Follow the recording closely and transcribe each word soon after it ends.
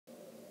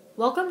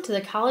Welcome to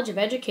the College of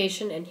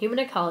Education and Human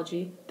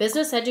Ecology,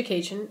 Business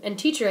Education, and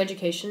Teacher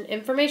Education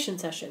information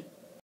session.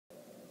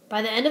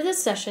 By the end of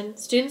this session,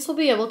 students will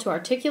be able to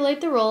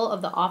articulate the role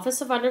of the Office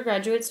of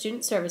Undergraduate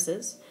Student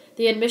Services,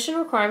 the admission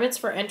requirements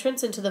for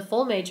entrance into the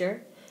full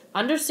major,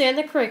 understand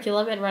the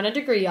curriculum and run a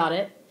degree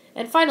audit,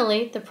 and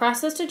finally, the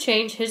process to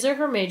change his or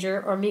her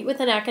major or meet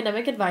with an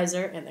academic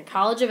advisor in the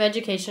College of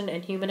Education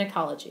and Human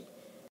Ecology.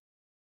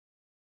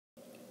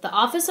 The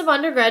Office of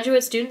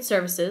Undergraduate Student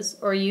Services,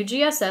 or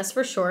UGSS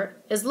for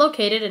short, is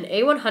located in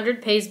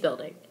A100 Pays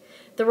Building.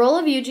 The role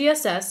of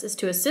UGSS is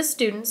to assist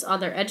students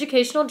on their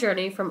educational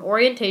journey from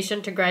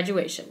orientation to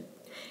graduation.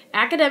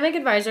 Academic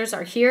advisors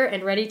are here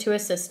and ready to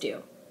assist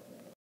you.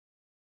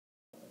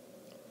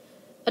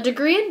 A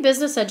degree in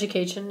business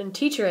education and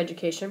teacher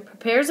education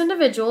prepares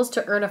individuals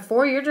to earn a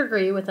 4-year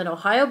degree with an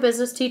Ohio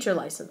Business Teacher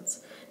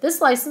License.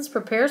 This license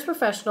prepares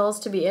professionals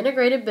to be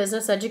integrated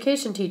business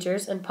education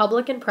teachers in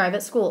public and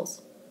private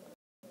schools.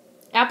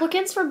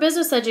 Applicants for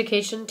business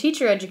education,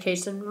 teacher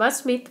education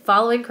must meet the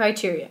following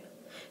criteria.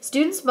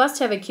 Students must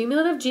have a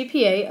cumulative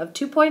GPA of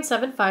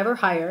 2.75 or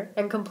higher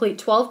and complete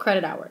 12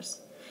 credit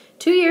hours.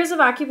 2 years of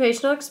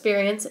occupational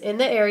experience in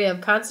the area of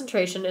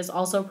concentration is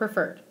also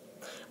preferred.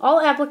 All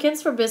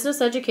applicants for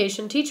business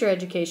education, teacher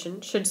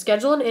education should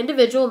schedule an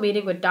individual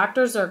meeting with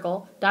Dr.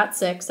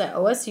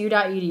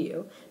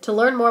 Zirkle.6@osu.edu to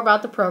learn more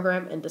about the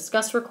program and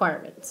discuss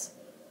requirements.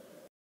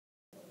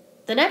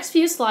 The next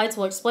few slides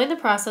will explain the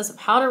process of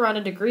how to run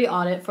a degree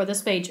audit for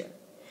this major.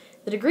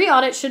 The degree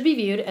audit should be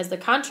viewed as the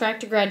contract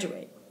to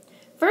graduate.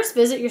 First,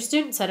 visit your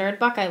student center at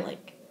Buckeye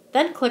Link.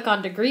 Then click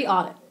on Degree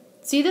Audit.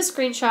 See the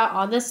screenshot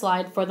on this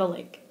slide for the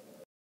link.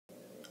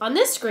 On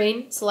this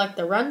screen, select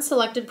the Run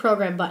Selected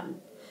Program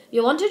button.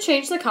 You'll want to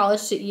change the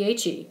college to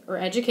EHE, or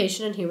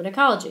Education and Human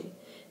Ecology.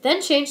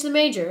 Then change the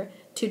major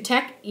to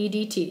Tech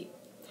EDT.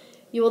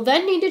 You will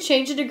then need to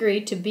change the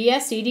degree to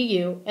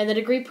BSEDU and the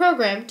degree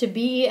program to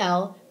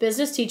BEL,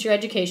 Business Teacher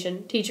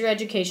Education,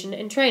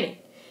 and Training.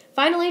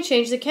 Finally,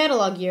 change the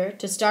catalog year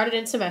to Started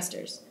in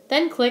Semesters.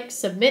 Then click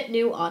Submit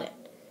New Audit.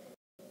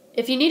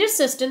 If you need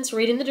assistance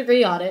reading the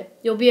degree audit,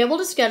 you'll be able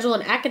to schedule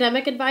an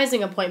academic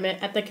advising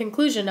appointment at the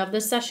conclusion of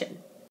this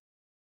session.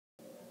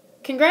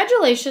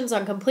 Congratulations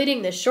on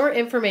completing this short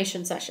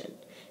information session.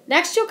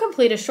 Next, you'll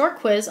complete a short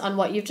quiz on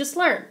what you've just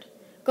learned.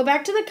 Go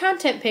back to the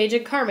content page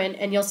in Carmen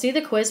and you'll see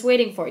the quiz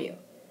waiting for you.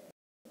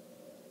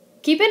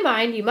 Keep in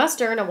mind you must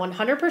earn a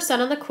 100%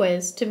 on the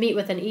quiz to meet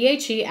with an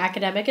EHE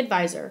academic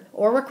advisor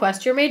or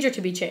request your major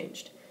to be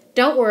changed.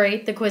 Don't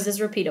worry, the quiz is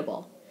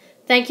repeatable.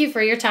 Thank you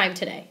for your time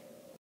today.